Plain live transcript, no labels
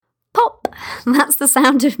that's the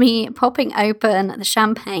sound of me popping open the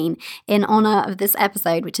champagne in honor of this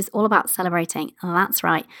episode, which is all about celebrating. That's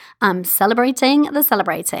right. I'm celebrating the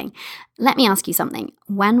celebrating. Let me ask you something.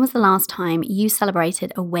 When was the last time you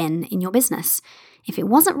celebrated a win in your business? If it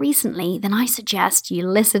wasn't recently, then I suggest you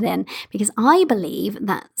listen in, because I believe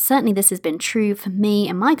that certainly this has been true for me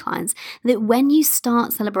and my clients, that when you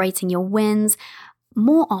start celebrating your wins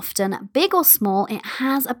more often, big or small, it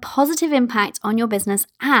has a positive impact on your business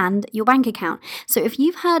and your bank account. So if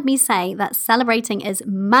you've heard me say that celebrating is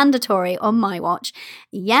mandatory on my watch,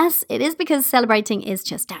 yes, it is because celebrating is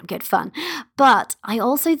just damn good fun. But I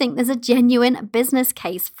also think there's a genuine business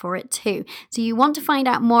case for it too. So you want to find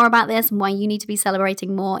out more about this and why you need to be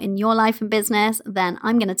celebrating more in your life and business, then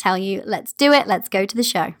I'm going to tell you, let's do it. Let's go to the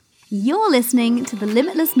show. You're listening to the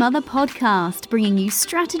Limitless Mother podcast, bringing you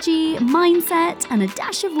strategy, mindset, and a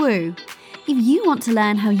dash of woo. If you want to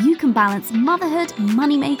learn how you can balance motherhood and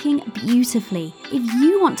money-making beautifully, if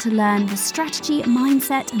you want to learn the strategy,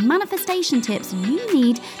 mindset, and manifestation tips you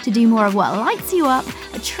need to do more of what lights you up,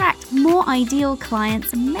 attract more ideal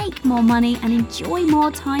clients, make more money, and enjoy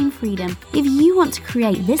more time freedom, if you want to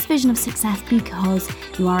create this vision of success because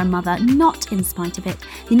you are a mother, not in spite of it,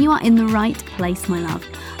 then you are in the right place, my love.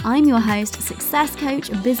 I'm your host, success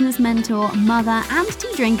coach, business mentor, mother, and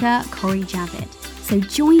tea drinker, Cori Javid. So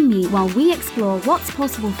join me while we explore what's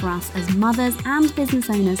possible for us as mothers and business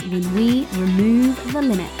owners when we remove the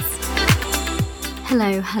limits.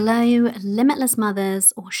 Hello, limitless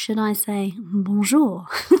mothers, or should I say bonjour?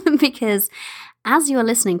 Because as you're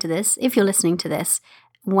listening to this, if you're listening to this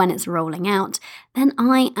when it's rolling out, then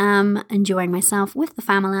I am enjoying myself with the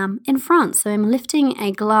family in France. So I'm lifting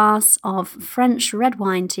a glass of French red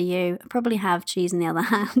wine to you, I probably have cheese in the other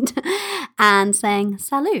hand, and saying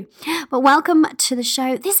salut. But welcome to the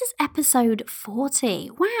show. This is episode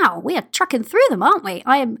 40. Wow, we are trucking through them, aren't we?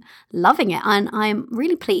 I am loving it, and I'm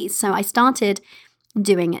really pleased. So I started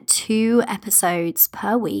doing 2 episodes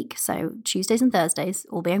per week, so Tuesdays and Thursdays,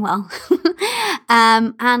 all being well.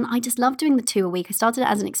 And I just love doing the 2 a week. I started it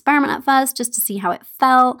as an experiment at first, just to see how it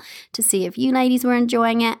felt, to see if you ladies were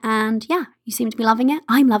enjoying it, and yeah, you seem to be loving it.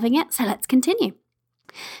 I'm loving it, so let's continue.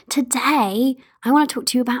 Today, I want to talk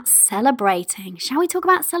to you about celebrating. Shall we talk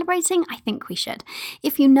about celebrating? I think we should.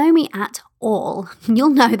 If you know me at all, you'll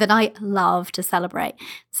know that I love to celebrate.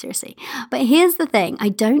 Seriously. But here's the thing. I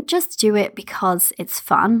don't just do it because it's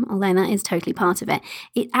fun, although that is totally part of it.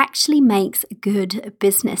 It actually makes good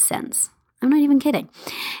business sense. I'm not even kidding.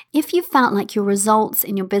 If you felt like your results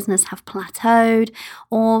in your business have plateaued,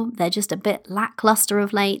 or they're just a bit lackluster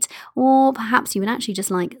of late, or perhaps you would actually just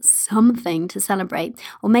like something to celebrate,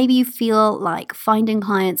 or maybe you feel like finding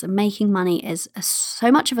clients and making money is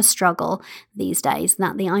so much of a struggle these days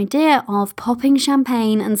that the idea of popping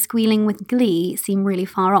champagne and squealing with glee seem really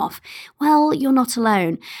far off, well, you're not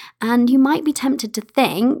alone. And you might be tempted to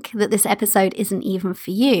think that this episode isn't even for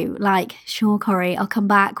you. Like, sure, Cori, I'll come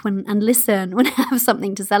back and listen when I have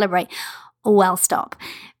something to celebrate. Well, stop,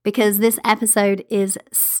 because this episode is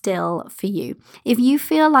still for you. If you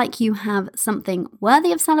feel like you have something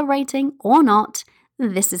worthy of celebrating or not,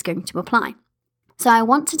 this is going to apply. So I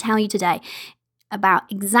want to tell you today about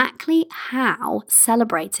exactly how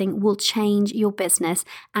celebrating will change your business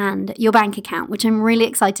and your bank account, which I'm really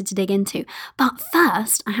excited to dig into. But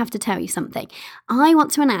first, I have to tell you something. I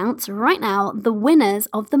want to announce right now the winners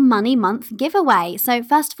of the Money Month giveaway. So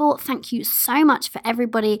first of all, thank you so much for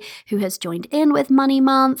everybody who has joined in with Money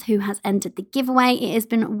Month, who has entered the giveaway. It has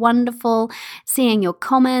been wonderful seeing your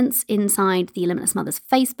comments inside the Limitless Mothers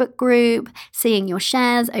Facebook group, seeing your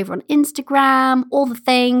shares over on Instagram, all the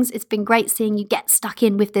things. It's been great seeing you get stuck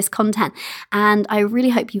in with this content, and I really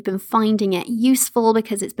hope you've been finding it useful,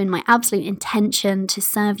 because it's been my absolute intention to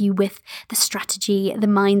serve you with the strategy, the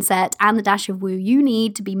mindset, and the dash of woo you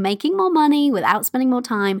need to be making more money without spending more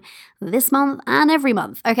time this month and every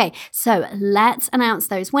month. Okay, so let's announce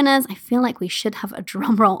those winners. I feel like we should have a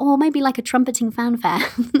drum roll, or maybe like a trumpeting fanfare.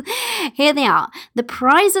 Here they are. The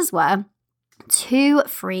prizes were 2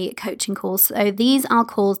 free coaching calls. So these are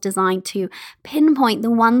calls designed to pinpoint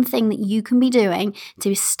the one thing that you can be doing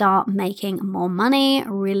to start making more money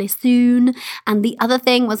really soon. And the other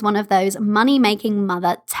thing was one of those money-making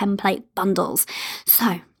mother template bundles.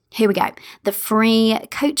 So here we go. The free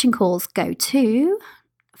coaching calls go to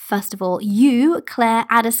First of all, you, Claire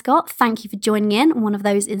Adderscott, thank you for joining in. One of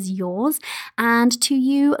those is yours. And to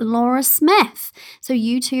you, Laura Smith. So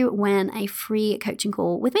you two win a free coaching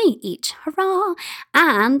call with me each. Hurrah!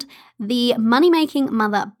 And the Money Making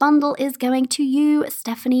Mother bundle is going to you,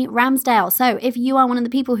 Stephanie Ramsdale. So if you are one of the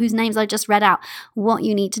people whose names I just read out, what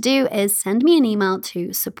you need to do is send me an email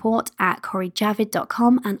to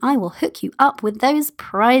support@corijavid.com and I will hook you up with those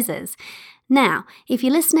prizes. Now, if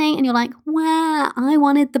you're listening and you're like, well, I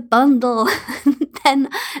wanted the bundle, then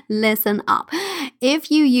listen up.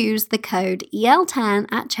 If you use the code EL10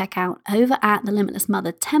 at checkout over at the Limitless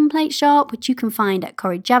Mother template shop, which you can find at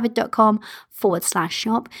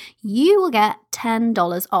corijavid.com/shop, you will get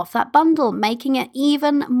 $10 off that bundle, making it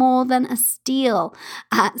even more than a steal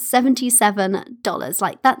at $77.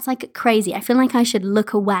 That's crazy. I feel like I should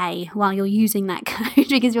look away while you're using that code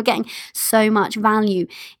because you're getting so much value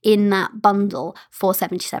in that bundle for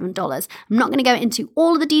 $77. I'm not going to go into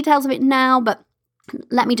all of the details of it now, but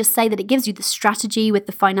let me just say that it gives you the strategy with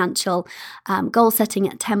the financial goal setting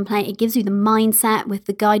template. It gives you the mindset with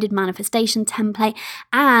the guided manifestation template.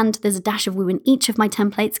 And there's a dash of woo in each of my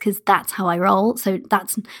templates because that's how I roll. So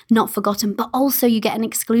that's not forgotten. But also you get an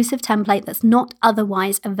exclusive template that's not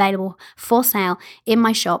otherwise available for sale in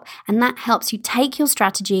my shop. And that helps you take your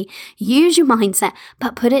strategy, use your mindset,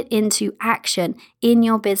 but put it into action in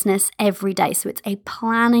your business every day. So it's a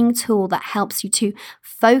planning tool that helps you to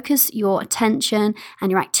focus your attention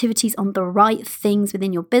and your activities on the right things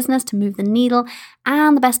within your business to move the needle.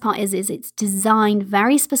 And the best part is it's designed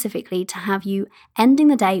very specifically to have you ending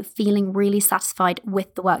the day feeling really satisfied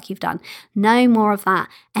with the work you've done. No more of that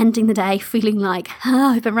ending the day feeling like,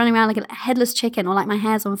 I've been running around like a headless chicken, or like my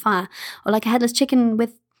hair's on fire, or like a headless chicken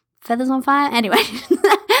with feathers on fire. Anyway.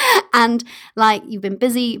 And like you've been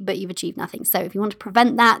busy, but you've achieved nothing. So if you want to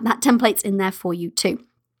prevent that, that template's in there for you too.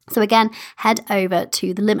 So again, head over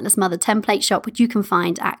to the Limitless Mother template shop, which you can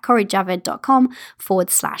find at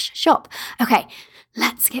corijavid.com/shop. Okay,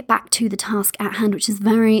 let's get back to the task at hand, which is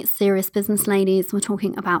very serious business, ladies. We're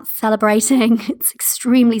talking about celebrating. It's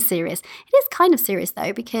extremely serious. It is kind of serious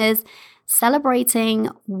though, because celebrating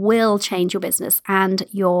will change your business and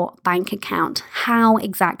your bank account. How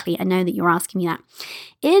exactly? I know that you're asking me that.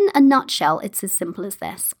 In a nutshell, it's as simple as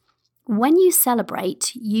this. When you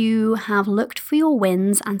celebrate, you have looked for your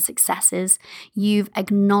wins and successes, you've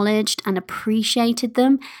acknowledged and appreciated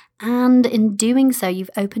them, and in doing so, you've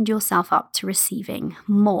opened yourself up to receiving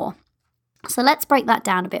more. So let's break that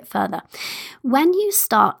down a bit further. When you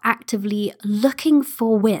start actively looking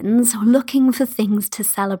for wins or looking for things to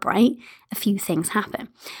celebrate, a few things happen.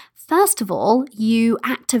 First of all, you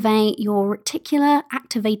activate your reticular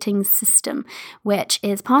activating system, which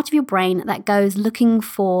is part of your brain that goes looking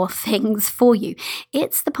for things for you.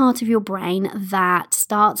 It's the part of your brain that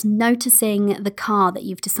starts noticing the car that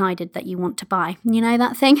you've decided that you want to buy. You know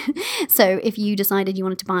that thing? So if you decided you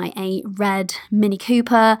wanted to buy a red Mini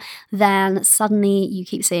Cooper, then suddenly you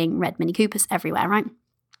keep seeing red Mini Coopers everywhere, right?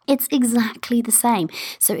 It's exactly the same.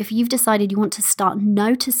 So if you've decided you want to start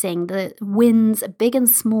noticing the wins, big and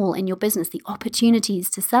small, in your business, the opportunities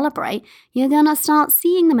to celebrate, you're going to start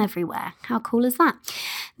seeing them everywhere. How cool is that?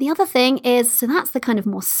 The other thing is, so that's the kind of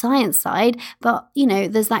more science side, but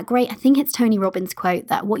there's that great, I think it's Tony Robbins quote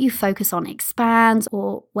that what you focus on expands,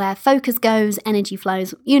 or where focus goes, energy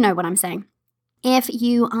flows. You know what I'm saying. If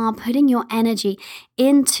you are putting your energy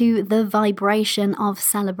into the vibration of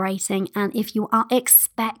celebrating, and if you are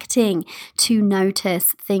expecting to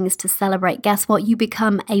notice things to celebrate, guess what? You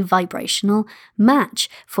become a vibrational match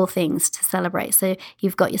for things to celebrate. So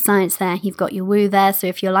you've got your science there, you've got your woo there. So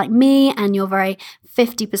if you're like me and you're very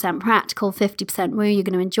 50% practical, 50% woo, you're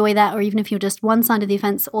going to enjoy that. Or even if you're just one side of the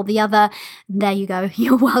fence or the other, there you go,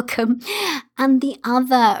 you're welcome. And the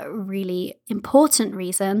other really important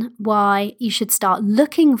reason why you should start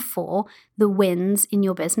looking for the wins in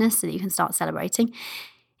your business so that you can start celebrating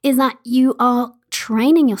is that you are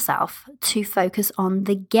training yourself to focus on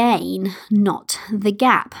the gain, not the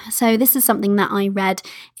gap. So this is something that I read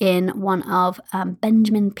in one of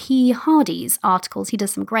Benjamin P. Hardy's articles. He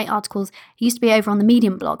does some great articles. He used to be over on the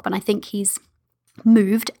Medium blog, but I think he's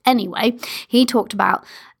moved. Anyway, he talked about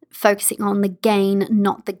focusing on the gain,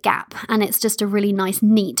 not the gap. And it's just a really nice,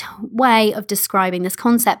 neat way of describing this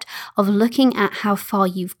concept of looking at how far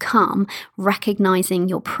you've come, recognizing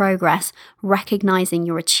your progress, recognizing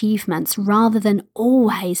your achievements, rather than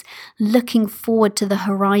always looking forward to the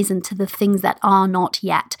horizon, to the things that are not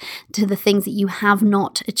yet, to the things that you have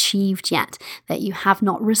not achieved yet, that you have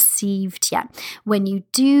not received yet. When you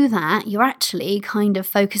do that, you're actually kind of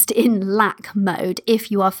focused in lack mode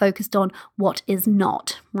if you are focused on what is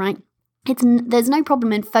not, right? There's no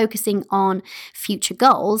problem in focusing on future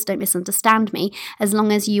goals, don't misunderstand me, as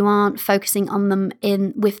long as you aren't focusing on them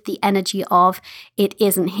with the energy of it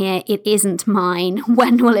isn't here, it isn't mine,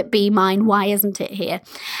 when will it be mine, why isn't it here?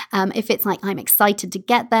 If it's like I'm excited to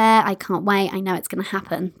get there, I can't wait, I know it's going to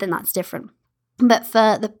happen, then that's different. But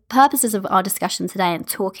for the purposes of our discussion today and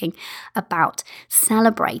talking about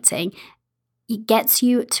celebrating, it gets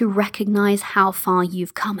you to recognize how far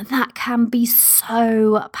you've come. And that can be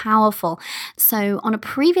so powerful. So on a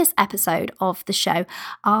previous episode of the show,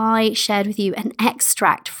 I shared with you an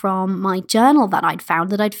extract from my journal that I'd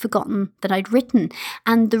found that I'd forgotten that I'd written.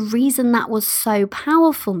 And the reason that was so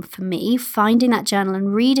powerful for me, finding that journal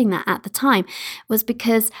and reading that at the time, was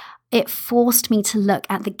because it forced me to look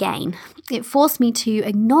at the gain. It forced me to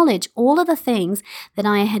acknowledge all of the things that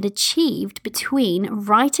I had achieved between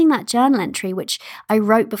writing that journal entry, which I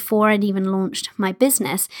wrote before I'd even launched my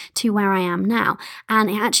business, to where I am now. And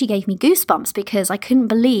it actually gave me goosebumps because I couldn't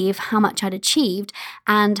believe how much I'd achieved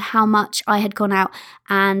and how much I had gone out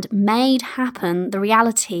and made happen the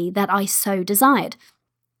reality that I so desired.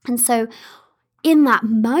 And so in that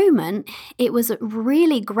moment, it was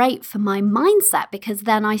really great for my mindset because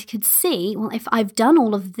then I could see, well, if I've done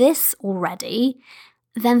all of this already,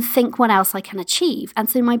 then think what else I can achieve. And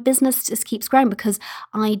so my business just keeps growing because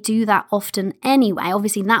I do that often anyway.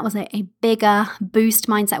 Obviously, that was a bigger boost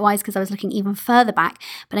mindset-wise because I was looking even further back.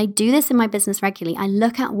 But I do this in my business regularly. I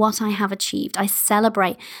look at what I have achieved. I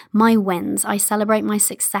celebrate my wins. I celebrate my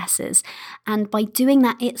successes. And by doing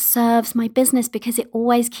that, it serves my business because it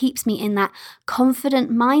always keeps me in that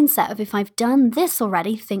confident mindset of if I've done this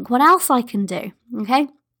already, think what else I can do. Okay?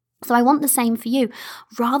 So I want the same for you.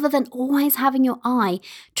 Rather than always having your eye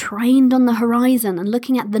trained on the horizon and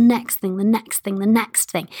looking at the next thing, the next thing, the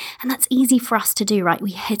next thing. And that's easy for us to do, right?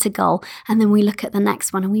 We hit a goal and then we look at the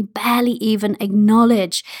next one and we barely even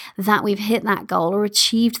acknowledge that we've hit that goal or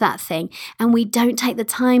achieved that thing. And we don't take the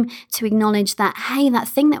time to acknowledge that, hey, that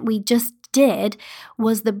thing that we just did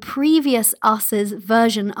was the previous us's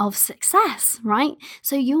version of success, right?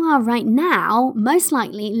 So you are right now most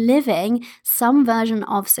likely living some version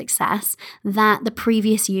of success that the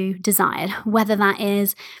previous you desired, whether that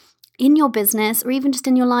is in your business or even just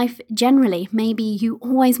in your life generally. Maybe you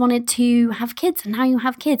always wanted to have kids and now you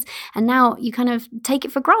have kids and now you kind of take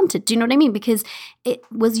it for granted. Do you know what I mean? Because it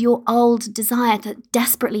was your old desire that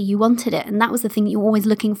desperately you wanted it and that was the thing that you were always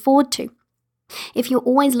looking forward to. If you're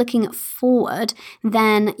always looking forward,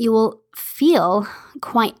 then you will feel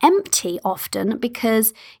quite empty often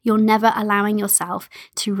because you're never allowing yourself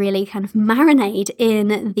to really kind of marinate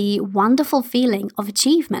in the wonderful feeling of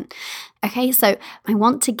achievement. Okay, so I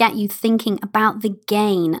want to get you thinking about the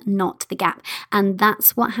gain, not the gap. And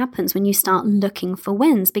that's what happens when you start looking for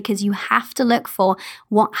wins, because you have to look for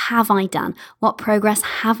what have I done? What progress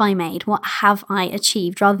have I made? What have I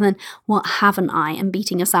achieved? Rather than what haven't I, and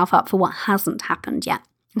beating yourself up for what hasn't happened yet.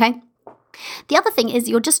 Okay? The other thing is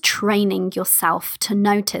you're just training yourself to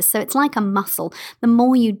notice. So it's like a muscle. The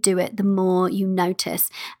more you do it, the more you notice.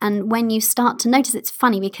 And when you start to notice, it's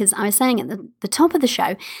funny because I was saying at the top of the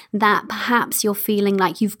show that perhaps you're feeling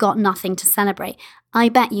like you've got nothing to celebrate. I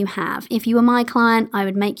bet you have. If you were my client, I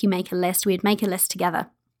would make you make a list. We'd make a list together.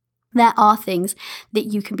 There are things that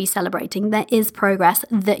you can be celebrating. There is progress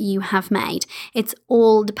that you have made. It's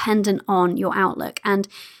all dependent on your outlook. And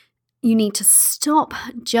you need to stop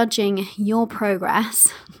judging your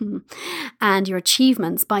progress and your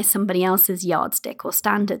achievements by somebody else's yardstick or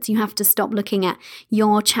standards. You have to stop looking at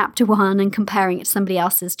your chapter 1 and comparing it to somebody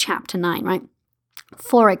else's chapter 9, right?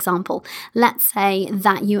 For example, let's say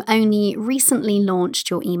that you only recently launched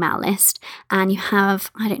your email list and you have,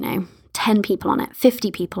 10 people on it,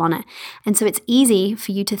 50 people on it. And so it's easy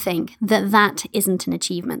for you to think that that isn't an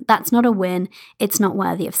achievement. That's not a win. It's not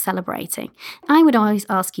worthy of celebrating. I would always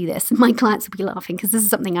ask you this. My clients will be laughing because this is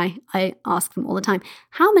something I ask them all the time.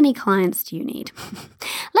 How many clients do you need?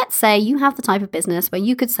 Let's say you have the type of business where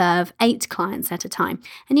you could serve 8 clients at a time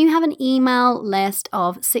and you have an email list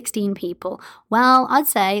of 16 people. Well, I'd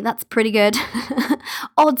say that's pretty good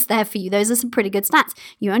odds there for you. Those are some pretty good stats.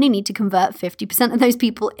 You only need to convert 50% of those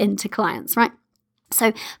people into clients, right?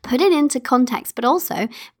 So put it into context, but also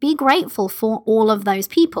be grateful for all of those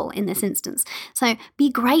people in this instance. So be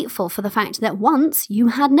grateful for the fact that once you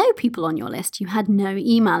had no people on your list, you had no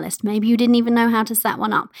email list. Maybe you didn't even know how to set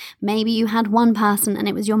one up. Maybe you had one person and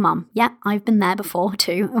it was your mum. Yeah, I've been there before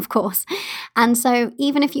too, of course. And so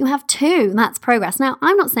even if you have 2, that's progress. Now,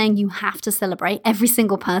 I'm not saying you have to celebrate every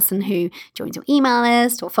single person who joins your email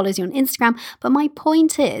list or follows you on Instagram, but my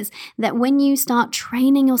point is that when you start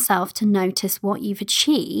training yourself to notice what you've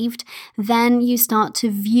achieved, then you start to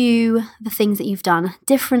view the things that you've done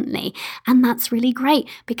differently. And that's really great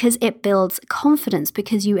because it builds confidence,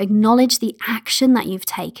 because you acknowledge the action that you've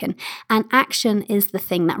taken. And action is the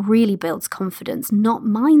thing that really builds confidence, not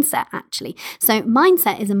mindset, actually. So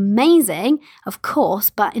mindset is amazing, of course,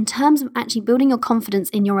 but in terms of actually building your confidence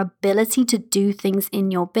in your ability to do things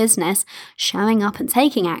in your business, showing up and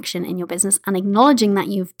taking action in your business and acknowledging that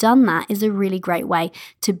you've done that is a really great way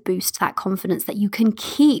to boost that confidence that you can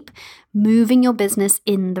keep moving your business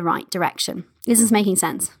in the right direction. Is this making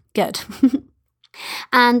sense? Good.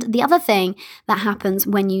 And the other thing that happens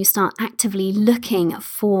when you start actively looking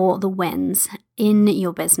for the wins in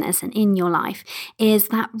your business and in your life is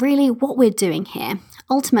that really what we're doing here,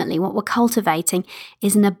 ultimately what we're cultivating,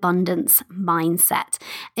 is an abundance mindset.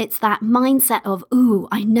 It's that mindset of, ooh,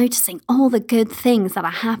 I'm noticing all the good things that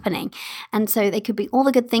are happening. And so they could be all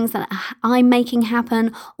the good things that I'm making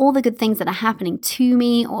happen, all the good things that are happening to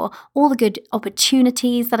me, or all the good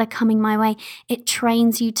opportunities that are coming my way. It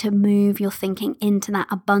trains you to move your thinking into that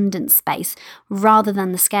abundance space rather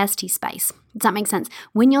than the scarcity space. Does that make sense?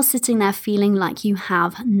 When you're sitting there feeling like you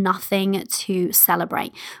have nothing to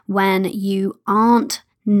celebrate, when you aren't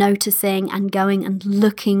noticing and going and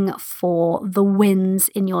looking for the wins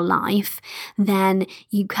in your life, then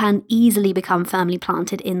you can easily become firmly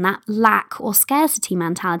planted in that lack or scarcity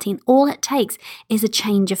mentality. And all it takes is a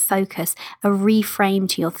change of focus, a reframe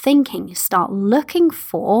to your thinking. You start looking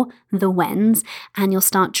for the wins and you'll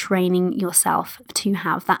start training yourself to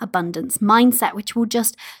have that abundance mindset, which will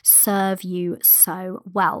just serve you so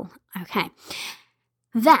well. Okay.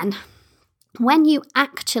 Then, when you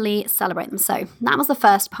actually celebrate them, so that was the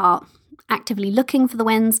first part, actively looking for the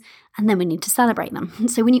wins, and then we need to celebrate them.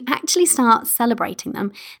 So when you actually start celebrating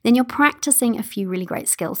them, then you're practicing a few really great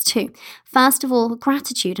skills too. First of all,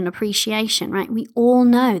 gratitude and appreciation, right? We all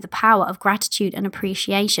know the power of gratitude and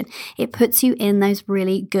appreciation. It puts you in those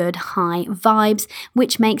really good high vibes,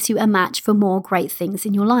 which makes you a match for more great things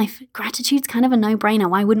in your life. Gratitude's kind of a no-brainer.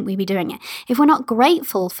 Why wouldn't we be doing it? If we're not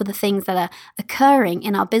grateful for the things that are occurring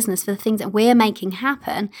in our business, for the things that we're making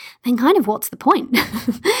happen, then kind of what's the point?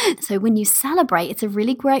 So when you celebrate, it's a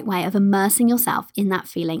really great way of immersing yourself in that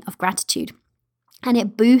feeling of gratitude. And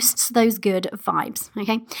it boosts those good vibes,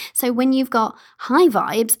 okay? So when you've got high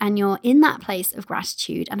vibes and you're in that place of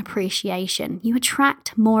gratitude and appreciation, you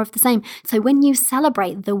attract more of the same. So when you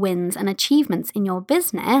celebrate the wins and achievements in your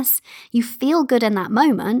business, you feel good in that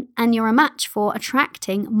moment and you're a match for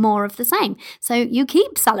attracting more of the same. So you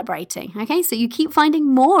keep celebrating, okay? So you keep finding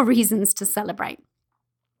more reasons to celebrate.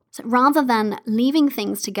 So rather than leaving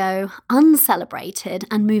things to go uncelebrated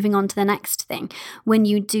and moving on to the next thing, when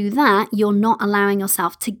you do that, you're not allowing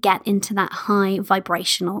yourself to get into that high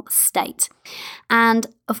vibrational state. And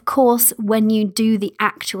of course, when you do the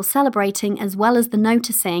actual celebrating as well as the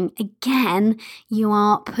noticing, again, you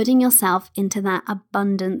are putting yourself into that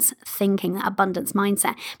abundance thinking, that abundance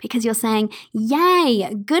mindset, because you're saying,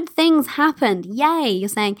 yay, good things happened. Yay. You're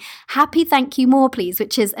saying, happy, thank you, more please,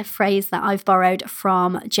 which is a phrase that I've borrowed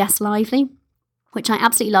from Jess Lively, which I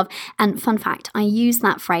absolutely love. And fun fact, I use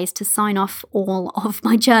that phrase to sign off all of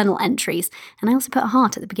my journal entries. And I also put a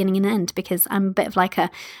heart at the beginning and end because I'm a bit of like a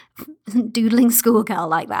doodling schoolgirl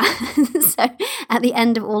like that. So at the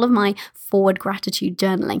end of all of my forward gratitude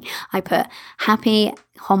journaling, I put happy,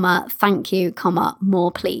 comma, thank you, comma,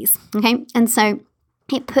 more please. Okay. And so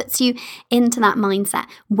it puts you into that mindset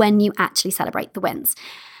when you actually celebrate the wins.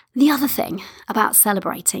 The other thing about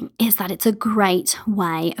celebrating is that it's a great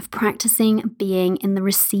way of practicing being in the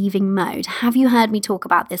receiving mode. Have you heard me talk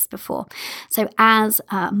about this before? So as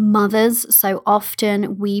mothers, so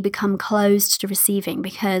often we become closed to receiving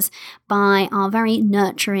because by our very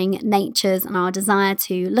nurturing natures and our desire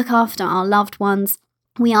to look after our loved ones,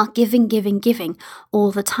 we are giving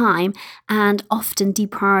all the time and often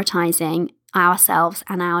deprioritizing ourselves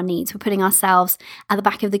and our needs. We're putting ourselves at the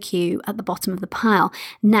back of the queue, at the bottom of the pile.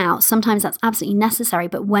 Now, sometimes that's absolutely necessary,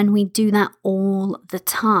 but when we do that all the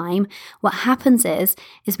time, what happens is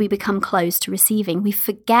we become closed to receiving. We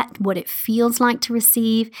forget what it feels like to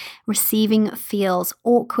receive. Receiving feels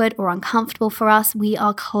awkward or uncomfortable for us. We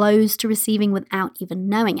are closed to receiving without even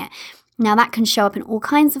knowing it. Now, that can show up in all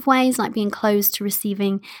kinds of ways, like being closed to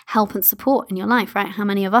receiving help and support in your life, right? How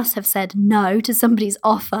many of us have said no to somebody's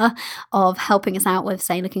offer of helping us out with,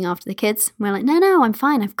 say, looking after the kids? We're like, no, I'm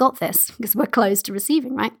fine, I've got this, because we're closed to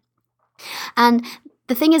receiving, right? And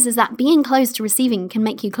the thing is that being close to receiving can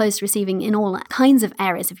make you close to receiving in all kinds of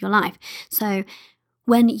areas of your life. So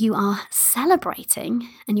when you are celebrating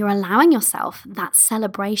and you're allowing yourself that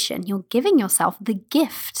celebration, you're giving yourself the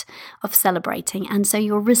gift of celebrating. And so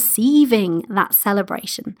you're receiving that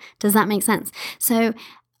celebration. Does that make sense? So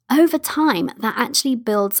over time, that actually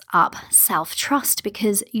builds up self-trust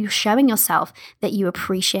because you're showing yourself that you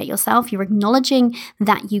appreciate yourself. You're acknowledging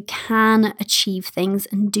that you can achieve things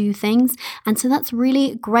and do things. And so that's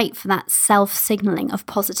really great for that self-signaling of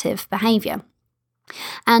positive behavior.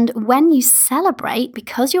 And when you celebrate,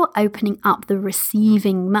 because you're opening up the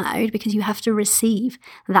receiving mode, because you have to receive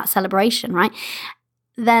that celebration, right?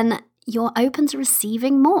 Then you're open to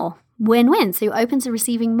receiving more. Win-win. So you're open to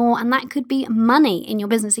receiving more, and that could be money in your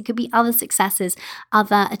business. It could be other successes,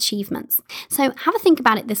 other achievements. So have a think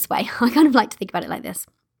about it this way. I kind of like to think about it like this.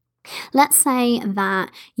 Let's say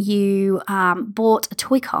that you bought a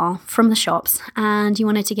toy car from the shops and you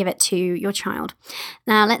wanted to give it to your child.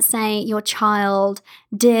 Now, let's say your child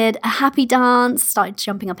did a happy dance, started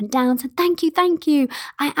jumping up and down, said, thank you,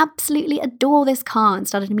 I absolutely adore this car, and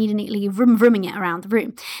started immediately vroom-vrooming it around the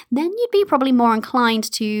room. Then you'd be probably more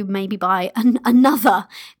inclined to maybe buy another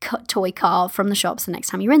toy car from the shops the next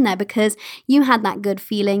time you're in there because you had that good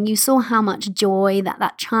feeling. You saw how much joy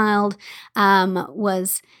that child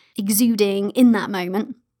was exuding in that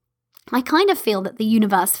moment. I kind of feel that the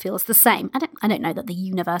universe feels the same. I don't know that the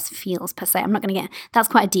universe feels per se. I'm not going to that's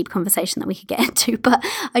quite a deep conversation that we could get into, but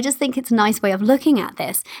I just think it's a nice way of looking at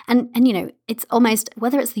this. And you know, it's almost,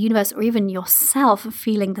 whether it's the universe or even yourself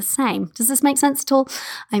feeling the same. Does this make sense at all?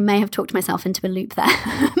 I may have talked myself into a loop there.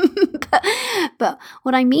 But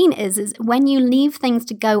what I mean is when you leave things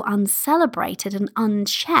to go uncelebrated and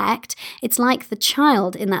unchecked, it's like the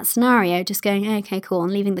child in that scenario just going, okay, cool,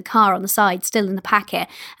 and leaving the car on the side, still in the packet,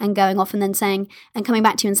 and going off and then saying, and coming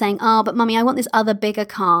back to you and saying, oh, but mummy, I want this other bigger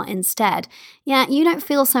car instead. Yeah, you don't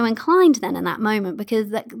feel so inclined then in that moment because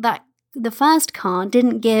that the first car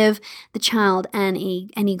didn't give the child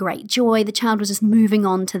any great joy. The child was just moving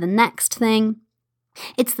on to the next thing.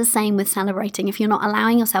 It's the same with celebrating. If you're not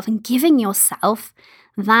allowing yourself and giving yourself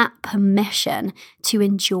that permission to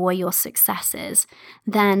enjoy your successes,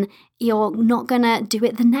 then you're not going to do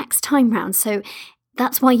it the next time round. So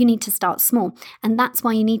that's why you need to start small. And that's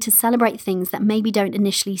why you need to celebrate things that maybe don't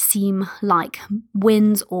initially seem like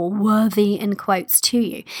wins or worthy in quotes to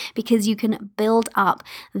you, because you can build up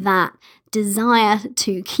that desire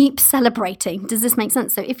to keep celebrating. Does this make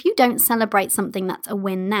sense? So if you don't celebrate something that's a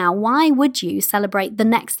win now, why would you celebrate the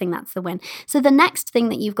next thing that's the win? So the next thing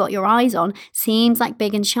that you've got your eyes on seems like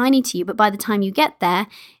big and shiny to you, but by the time you get there,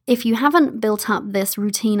 if you haven't built up this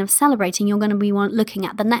routine of celebrating, you're going to be looking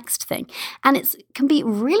at the next thing. And it can be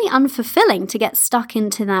really unfulfilling to get stuck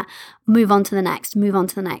into that move on to the next, move on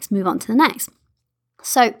to the next, move on to the next.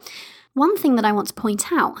 So one thing that I want to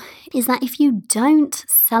point out is that if you don't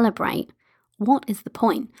celebrate, what is the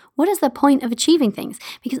point? What is the point of achieving things?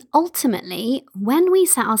 Because ultimately, when we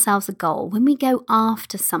set ourselves a goal, when we go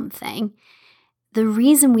after something, the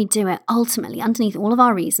reason we do it, ultimately, underneath all of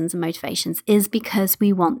our reasons and motivations, is because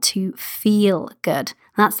we want to feel good.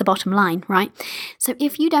 That's the bottom line, right? So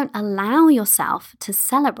if you don't allow yourself to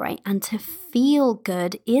celebrate and to feel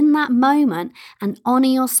good in that moment and honor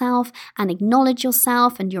yourself and acknowledge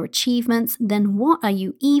yourself and your achievements, then what are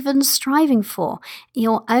you even striving for?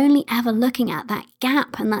 You're only ever looking at that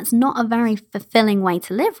gap, and that's not a very fulfilling way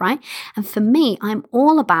to live, right? And for me, I'm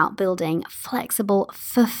all about building flexible,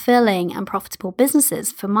 fulfilling, and profitable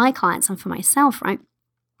businesses for my clients and for myself, right?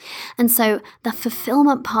 And so the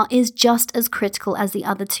fulfillment part is just as critical as the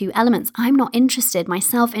other two elements. I'm not interested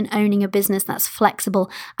myself in owning a business that's flexible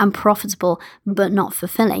and profitable, but not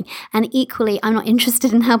fulfilling. And equally, I'm not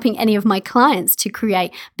interested in helping any of my clients to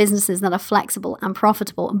create businesses that are flexible and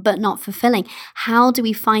profitable, but not fulfilling. How do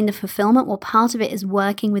we find the fulfillment? Well, part of it is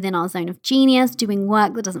working within our zone of genius, doing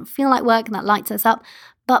work that doesn't feel like work and that lights us up.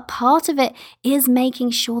 But part of it is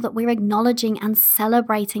making sure that we're acknowledging and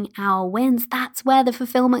celebrating our wins. That's where the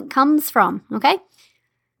fulfillment comes from, okay?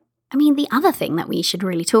 I mean, the other thing that we should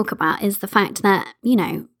really talk about is the fact that,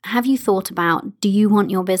 have you thought about, do you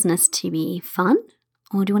want your business to be fun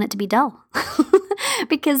or do you want it to be dull?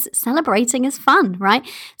 Because celebrating is fun, right?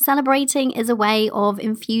 Celebrating is a way of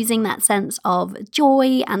infusing that sense of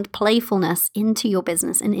joy and playfulness into your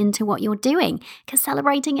business and into what you're doing, because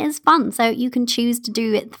celebrating is fun. So you can choose to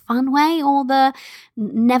do it the fun way or the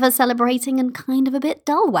never celebrating and kind of a bit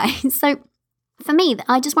dull way. So for me,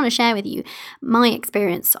 I just want to share with you my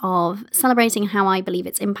experience of celebrating, how I believe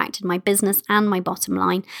it's impacted my business and my bottom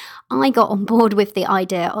line. I got on board with the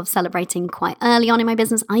idea of celebrating quite early on in my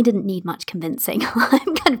business. I didn't need much convincing.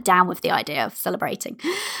 I'm kind of down with the idea of celebrating.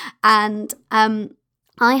 And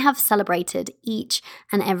I have celebrated each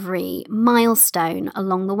and every milestone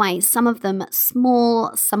along the way, some of them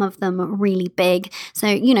small, some of them really big.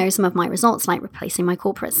 So, some of my results, like replacing my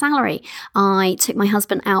corporate salary. I took my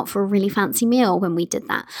husband out for a really fancy meal when we did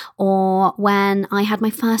that. Or when I had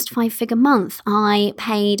my first 5-figure month, I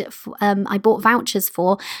bought vouchers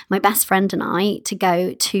for my best friend and I to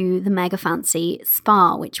go to the mega fancy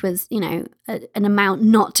spa, which was, an amount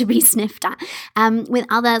not to be sniffed at. With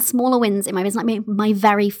other smaller wins in my business, like my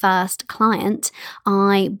very first client,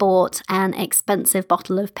 I bought an expensive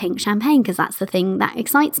bottle of pink champagne because that's the thing that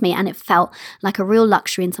excites me, and it felt like a real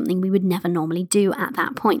luxury and something we would never normally do at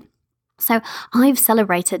that point. So I've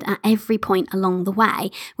celebrated at every point along the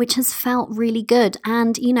way, which has felt really good.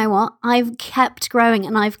 And you know what? I've kept growing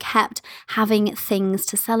and I've kept having things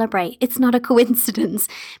to celebrate. It's not a coincidence.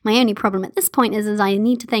 My only problem at this point is I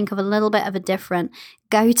need to think of a little bit of a different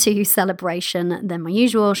go-to celebration than my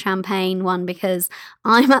usual champagne one, because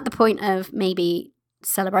I'm at the point of maybe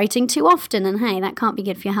celebrating too often, and hey, that can't be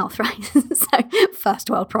good for your health, right? So first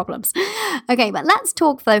world problems. Okay, but let's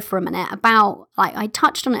talk though for a minute about, I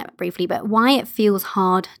touched on it briefly, but why it feels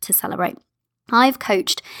hard to celebrate. I've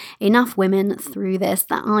coached enough women through this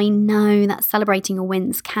that I know that celebrating your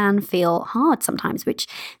wins can feel hard sometimes, which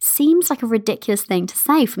seems like a ridiculous thing to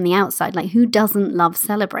say from the outside. Like, who doesn't love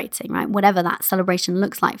celebrating, right? Whatever that celebration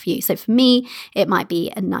looks like for you. So for me, it might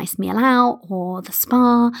be a nice meal out or the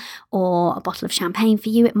spa or a bottle of champagne. For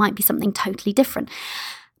you, it might be something totally different.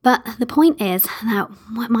 But the point is that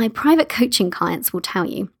my private coaching clients will tell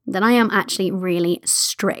you that I am actually really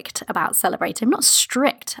strict about celebrating. I'm not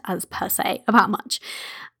strict as per se about much,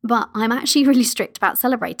 but I'm actually really strict about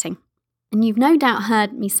celebrating. And you've no doubt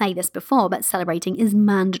heard me say this before, but celebrating is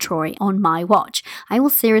mandatory on my watch. I will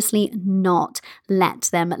seriously not let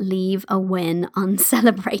them leave a win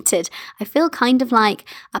uncelebrated. I feel kind of like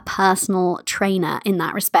a personal trainer in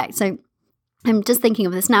that respect. So I'm just thinking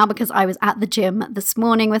of this now because I was at the gym this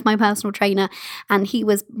morning with my personal trainer, and he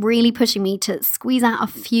was really pushing me to squeeze out a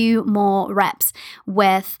few more reps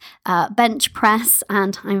with bench press,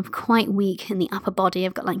 and I'm quite weak in the upper body.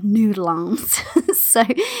 I've got like noodle arms. so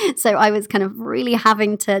I was kind of really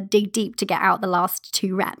having to dig deep to get out the last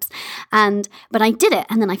 2 reps. But I did it,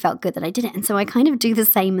 and then I felt good that I did it. And so I kind of do the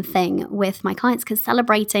same thing with my clients, because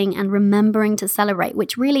celebrating and remembering to celebrate,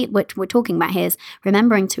 which really what we're talking about here is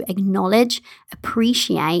remembering to acknowledge,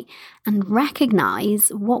 appreciate, and recognize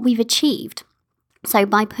what we've achieved. So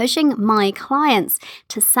by pushing my clients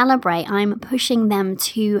to celebrate, I'm pushing them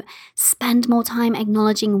to spend more time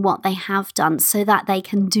acknowledging what they have done so that they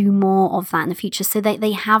can do more of that in the future, so that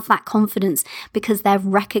they have that confidence because they're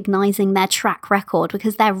recognizing their track record,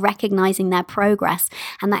 because they're recognizing their progress.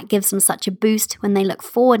 And that gives them such a boost when they look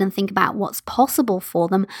forward and think about what's possible for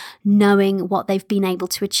them, knowing what they've been able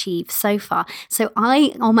to achieve so far. So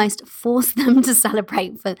I almost force them to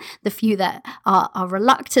celebrate for the few that are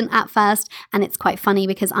reluctant at first. And it's quite funny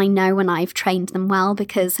because I know when I've trained them well,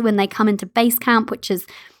 because when they come into Basecamp, which is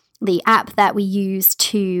the app that we use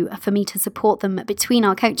for me to support them between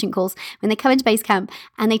our coaching calls, when they come into Basecamp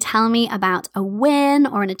and they tell me about a win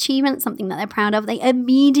or an achievement, something that they're proud of, they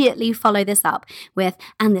immediately follow this up with,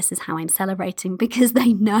 and this is how I'm celebrating, because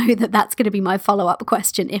they know that that's going to be my follow-up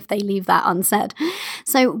question if they leave that unsaid.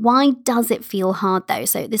 So why does it feel hard though?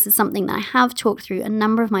 So this is something that I have talked through a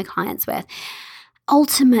number of my clients with.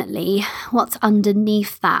 Ultimately, what's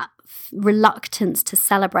underneath that reluctance to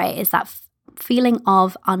celebrate is that feeling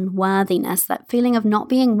of unworthiness, that feeling of not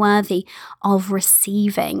being worthy of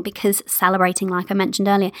receiving, because celebrating, like I mentioned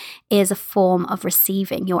earlier, is a form of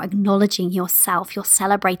receiving. You're acknowledging yourself, you're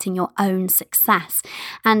celebrating your own success.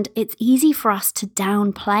 And it's easy for us to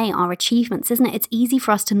downplay our achievements, isn't it? It's easy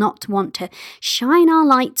for us to not want to shine our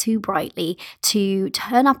light too brightly, to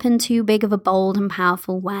turn up in too big of a bold and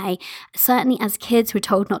powerful way. Certainly as kids, we're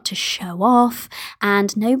told not to show off,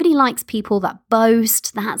 and nobody likes people that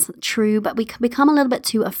boast. That's true, but we can become a little bit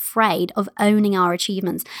too afraid of owning our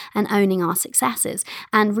achievements and owning our successes.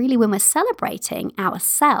 And really, when we're celebrating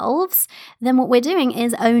ourselves, then what we're doing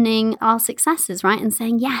is owning our successes, right? And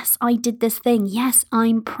saying, yes, I did this thing. Yes,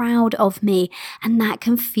 I'm proud of me. And that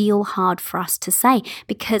can feel hard for us to say,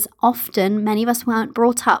 because often many of us weren't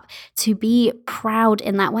brought up to be proud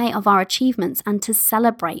in that way of our achievements and to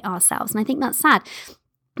celebrate ourselves. And I think that's sad.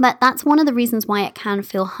 But that's one of the reasons why it can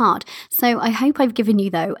feel hard. So I hope I've given you,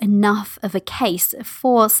 though, enough of a case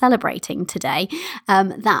for celebrating today,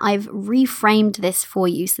 that I've reframed this for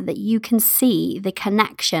you so that you can see the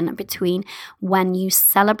connection between when you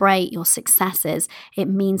celebrate your successes, it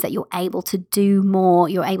means that you're able to do more,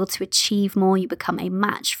 you're able to achieve more, you become a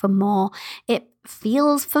match for more. It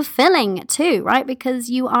feels fulfilling too, right? Because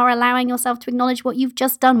you are allowing yourself to acknowledge what you've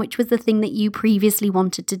just done, which was the thing that you previously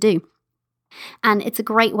wanted to do. And it's a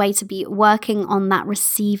great way to be working on that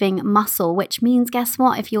receiving muscle, which means, guess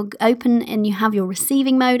what? If you're open and you have your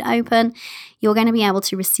receiving mode open, you're going to be able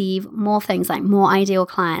to receive more things like more ideal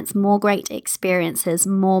clients, more great experiences,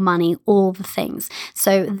 more money, all the things.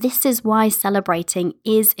 So this is why celebrating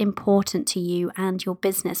is important to you and your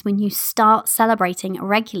business. When you start celebrating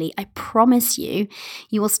regularly, I promise you,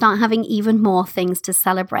 you will start having even more things to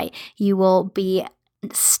celebrate. You will be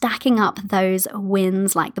stacking up those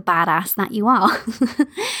wins like the badass that you are.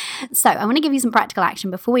 So I want to give you some practical action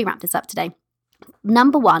before we wrap this up today.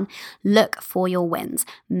 Number 1, look for your wins.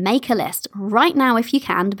 Make a list right now if you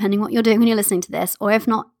can, depending what you're doing when you're listening to this, or if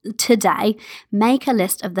not today, make a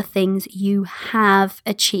list of the things you have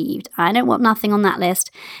achieved. I don't want nothing on that list.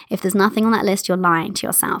 If there's nothing on that list, you're lying to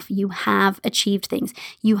yourself. You have achieved things.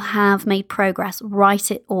 You have made progress. Write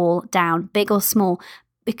it all down, big or small.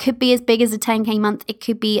 It could be as big as a 10K month. It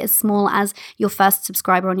could be as small as your first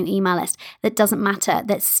subscriber on your email list. That doesn't matter.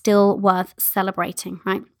 That's still worth celebrating,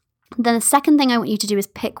 right? Then the second thing I want you to do is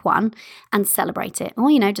pick one and celebrate it.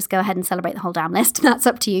 Or, just go ahead and celebrate the whole damn list. That's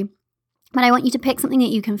up to you. But I want you to pick something that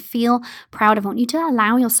you can feel proud of. I want you to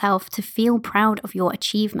allow yourself to feel proud of your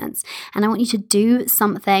achievements. And I want you to do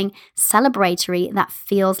something celebratory that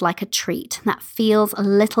feels like a treat, that feels a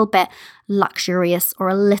little bit luxurious or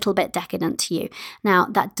a little bit decadent to you. Now,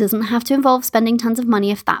 that doesn't have to involve spending tons of money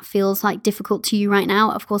if that feels like difficult to you right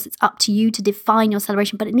now. Of course, it's up to you to define your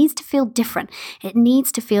celebration, but it needs to feel different. It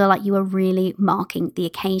needs to feel like you are really marking the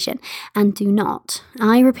occasion. And do not,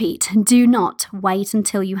 I repeat, do not wait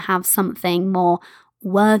until you have something more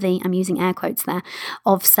worthy, I'm using air quotes there,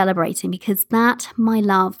 of celebrating, because that, my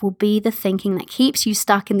love, will be the thinking that keeps you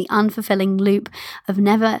stuck in the unfulfilling loop of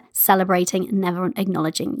never celebrating, never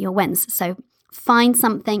acknowledging your wins. So find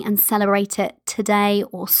something and celebrate it today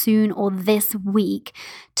or soon or this week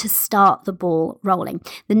to start the ball rolling.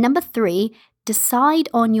 The number 3, decide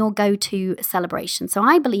on your go-to celebration. So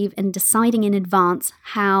I believe in deciding in advance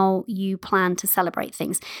how you plan to celebrate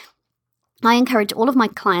things. I encourage all of my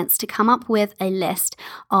clients to come up with a list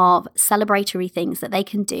of celebratory things that they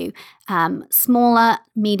can do, smaller,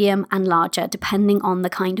 medium, and larger, depending on the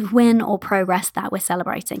kind of win or progress that we're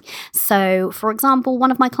celebrating. So, for example, one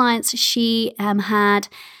of my clients, she had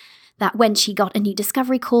that when she got a new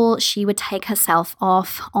discovery call, she would take herself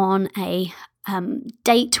off on a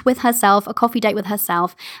date with herself, a coffee date with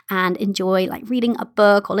herself, and enjoy like reading a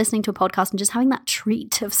book or listening to a podcast and just having that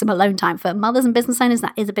treat of some alone time. For mothers and business owners,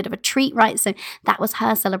 that is a bit of a treat, right? So that was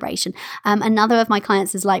her celebration. Another of my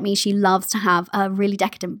clients is like me. She loves to have a really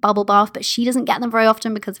decadent bubble bath, but she doesn't get them very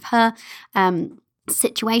often because of her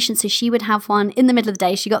situation. So she would have one in the middle of the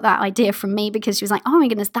day. She got that idea from me because she was like, oh my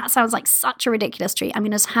goodness, that sounds like such a ridiculous treat. I'm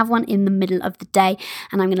going to have one in the middle of the day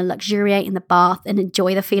and I'm going to luxuriate in the bath and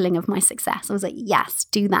enjoy the feeling of my success. I was like, yes,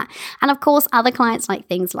 do that. And of course, other clients like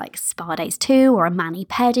things like spa days too, or a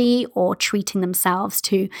mani-pedi, or treating themselves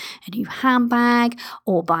to a new handbag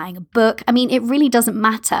or buying a book. I mean, it really doesn't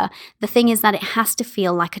matter. The thing is that it has to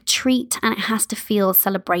feel like a treat and it has to feel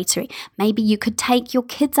celebratory. Maybe you could take your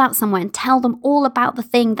kids out somewhere and tell them all about the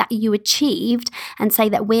thing that you achieved and say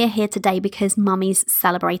that we're here today because mummy's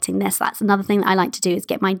celebrating this. That's another thing that I like to do, is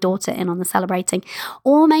get my daughter in on the celebrating.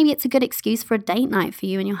 Or maybe it's a good excuse for a date night for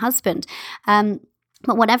you and your husband.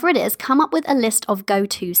 But whatever it is, come up with a list of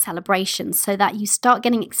go-to celebrations so that you start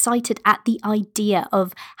getting excited at the idea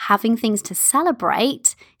of having things to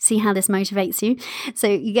celebrate. See how this motivates you? So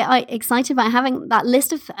you get excited by having that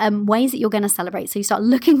list of ways that you're going to celebrate. So you start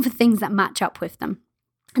looking for things that match up with them.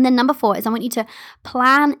 And then number 4 is I want you to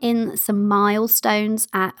plan in some milestones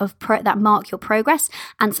that mark your progress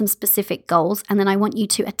and some specific goals. And then I want you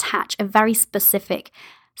to attach a very specific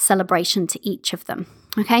celebration to each of them.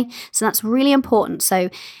 Okay, so that's really important. So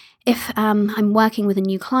if I'm working with a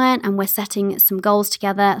new client and we're setting some goals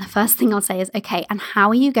together, the first thing I'll say is, okay, and how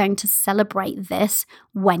are you going to celebrate this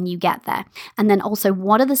when you get there? And then also,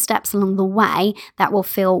 what are the steps along the way that will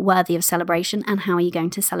feel worthy of celebration, and how are you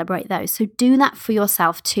going to celebrate those? So do that for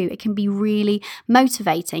yourself too. It can be really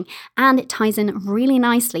motivating, and it ties in really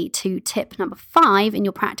nicely to tip number 5 in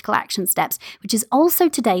your practical action steps, which is also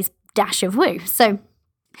today's dash of woo. So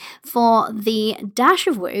for the dash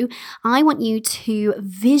of woo, I want you to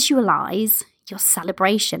visualize your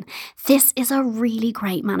celebration. This is a really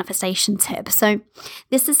great manifestation tip. So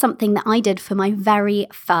this is something that I did for my very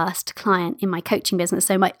first client in my coaching business.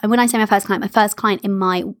 So when I say my first client in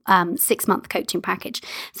my 6-month coaching package.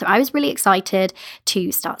 So I was really excited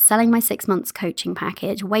to start selling my 6 months coaching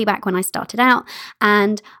package way back when I started out.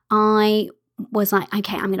 And I was like,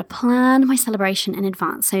 okay, I'm going to plan my celebration in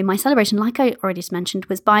advance. So my celebration, like I already just mentioned,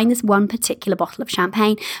 was buying this one particular bottle of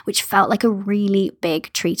champagne, which felt like a really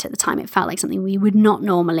big treat at the time. It felt like something we would not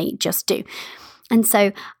normally just do. And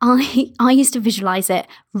so I used to visualize it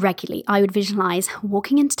regularly. I would visualize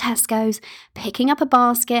walking into Tesco's, picking up a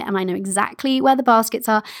basket, and I know exactly where the baskets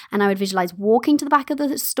are. And I would visualize walking to the back of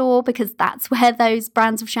the store because that's where those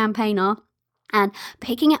brands of champagne are, and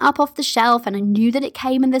picking it up off the shelf. And I knew that it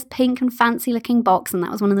came in this pink and fancy looking box, and that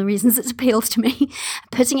was one of the reasons it appeals to me.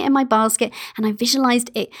 Putting it in my basket, and I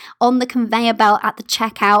visualized it on the conveyor belt at the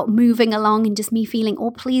checkout, moving along, and just me feeling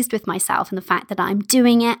all pleased with myself and the fact that I'm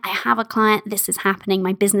doing it. I have a client, this is happening,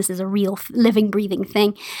 my business is a real living, breathing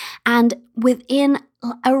thing. And within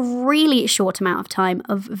a really short amount of time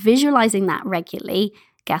of visualizing that regularly,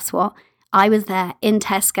 guess what? I was there in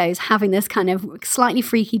Tesco's having this kind of slightly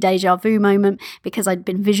freaky deja vu moment because I'd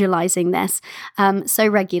been visualizing this so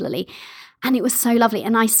regularly. And it was so lovely.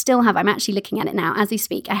 And I still have, I'm actually looking at it now as we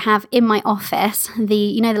speak. I have in my office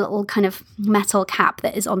the little kind of metal cap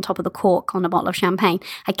that is on top of the cork on a bottle of champagne.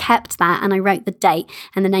 I kept that and I wrote the date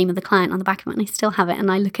and the name of the client on the back of it, and I still have it and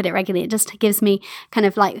I look at it regularly. It just gives me kind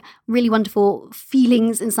of like really wonderful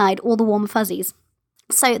feelings inside, all the warm fuzzies.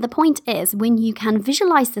 So the point is, when you can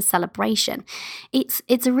visualize the celebration,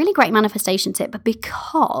 it's a really great manifestation tip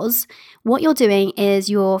because what you're doing is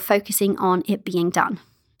you're focusing on it being done.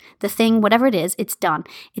 The thing, whatever it is, it's done.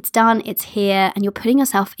 It's done, it's here, and you're putting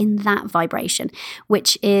yourself in that vibration,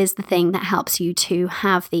 which is the thing that helps you to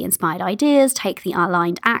have the inspired ideas, take the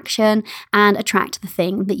aligned action, and attract the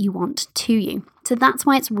thing that you want to you. So that's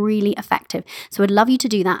why it's really effective. So I'd love you to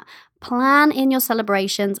do that. Plan in your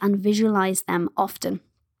celebrations and visualize them often.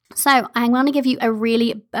 So I'm going to give you a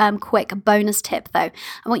really quick bonus tip though.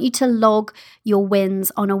 I want you to log your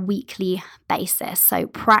wins on a weekly basis. So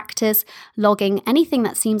practice logging anything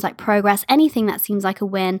that seems like progress, anything that seems like a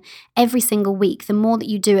win every single week. The more that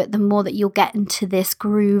you do it, the more that you'll get into this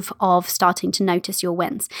groove of starting to notice your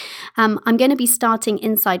wins. I'm going to be starting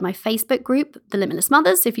inside my Facebook group, The Limitless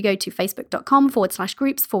Mothers. So if you go to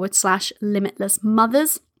facebook.com/groups/Limitless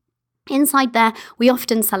Mothers, inside there, we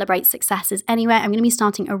often celebrate successes anyway. I'm going to be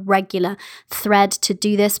starting a regular thread to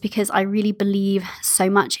do this because I really believe so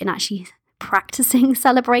much in actually practicing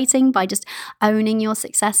celebrating by just owning your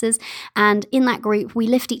successes. And in that group, we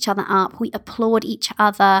lift each other up, we applaud each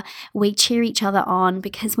other, we cheer each other on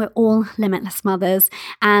because we're all limitless mothers,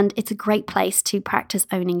 and it's a great place to practice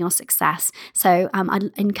owning your success. So I'd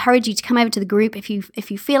encourage you to come over to the group. If you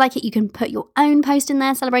feel like it, you can put your own post in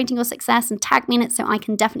there celebrating your success and tag me in it so I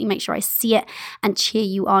can definitely make sure I see it and cheer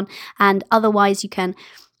you on. And otherwise, you can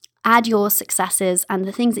add your successes and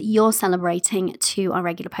the things that you're celebrating to our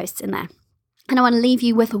regular posts in there. And I want to leave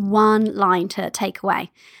you with one line to take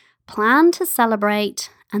away. Plan to celebrate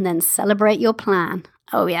and then celebrate your plan.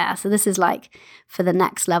 Oh yeah, so this is like for the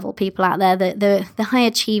next level people out there, the high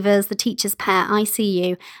achievers, the teacher's pet. I see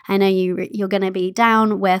you. I know you're going to be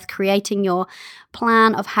down with creating your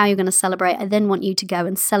plan of how you're going to celebrate. I then want you to go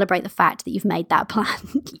and celebrate the fact that you've made that plan.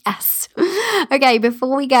 Yes. Okay,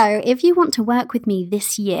 before we go, if you want to work with me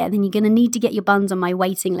this year, then you're going to need to get your buns on my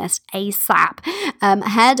waiting list ASAP.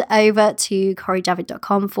 Head over to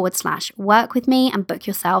CoriJavid.com/work with me and book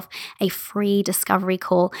yourself a free discovery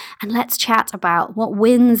call. And let's chat about what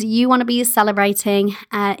wins you want to be celebrating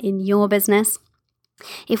in your business.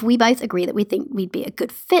 If we both agree that we think we'd be a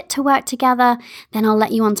good fit to work together, then I'll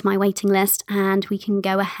let you onto my waiting list and we can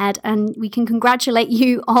go ahead and we can congratulate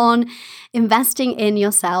you on investing in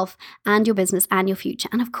yourself and your business and your future.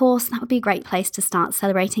 And of course, that would be a great place to start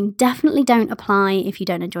celebrating. Definitely don't apply if you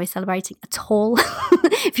don't enjoy celebrating at all.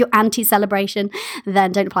 If you're anti-celebration,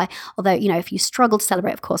 then don't apply. Although, if you struggle to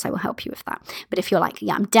celebrate, of course, I will help you with that. But if you're like,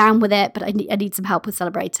 yeah, I'm down with it, but I need some help with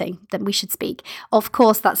celebrating, then we should speak. Of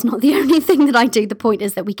course, that's not the only thing that I do. The point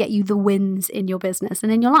is that we get you the wins in your business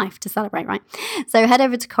and in your life to celebrate, right? So head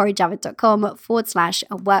over to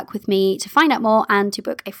CoriJavid.com/work with me to find out more and to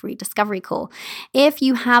book a free discovery call. If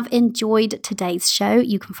you have enjoyed today's show,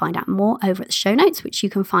 you can find out more over at the show notes, which you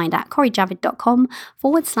can find at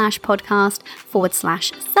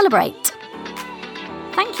CoriJavid.com/podcast/celebrate.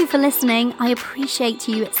 thank you for listening. I appreciate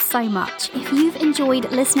you so much. If you've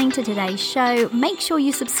enjoyed listening to today's show, make sure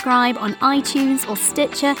you subscribe on iTunes or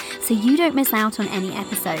Stitcher so you don't miss out on any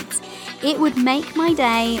episodes. It would make my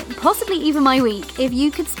day, possibly even my week, if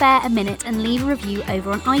you could spare a minute and leave a review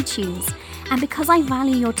over on iTunes. And because I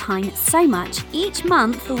value your time so much, each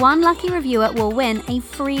month one lucky reviewer will win a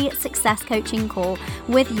free success coaching call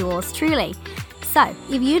with yours truly. So,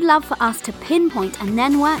 if you'd love for us to pinpoint and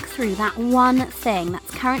then work through that one thing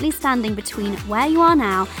that's currently standing between where you are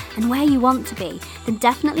now and where you want to be, then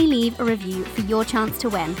definitely leave a review for your chance to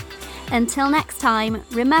win. Until next time,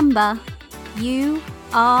 remember, you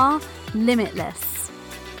are limitless.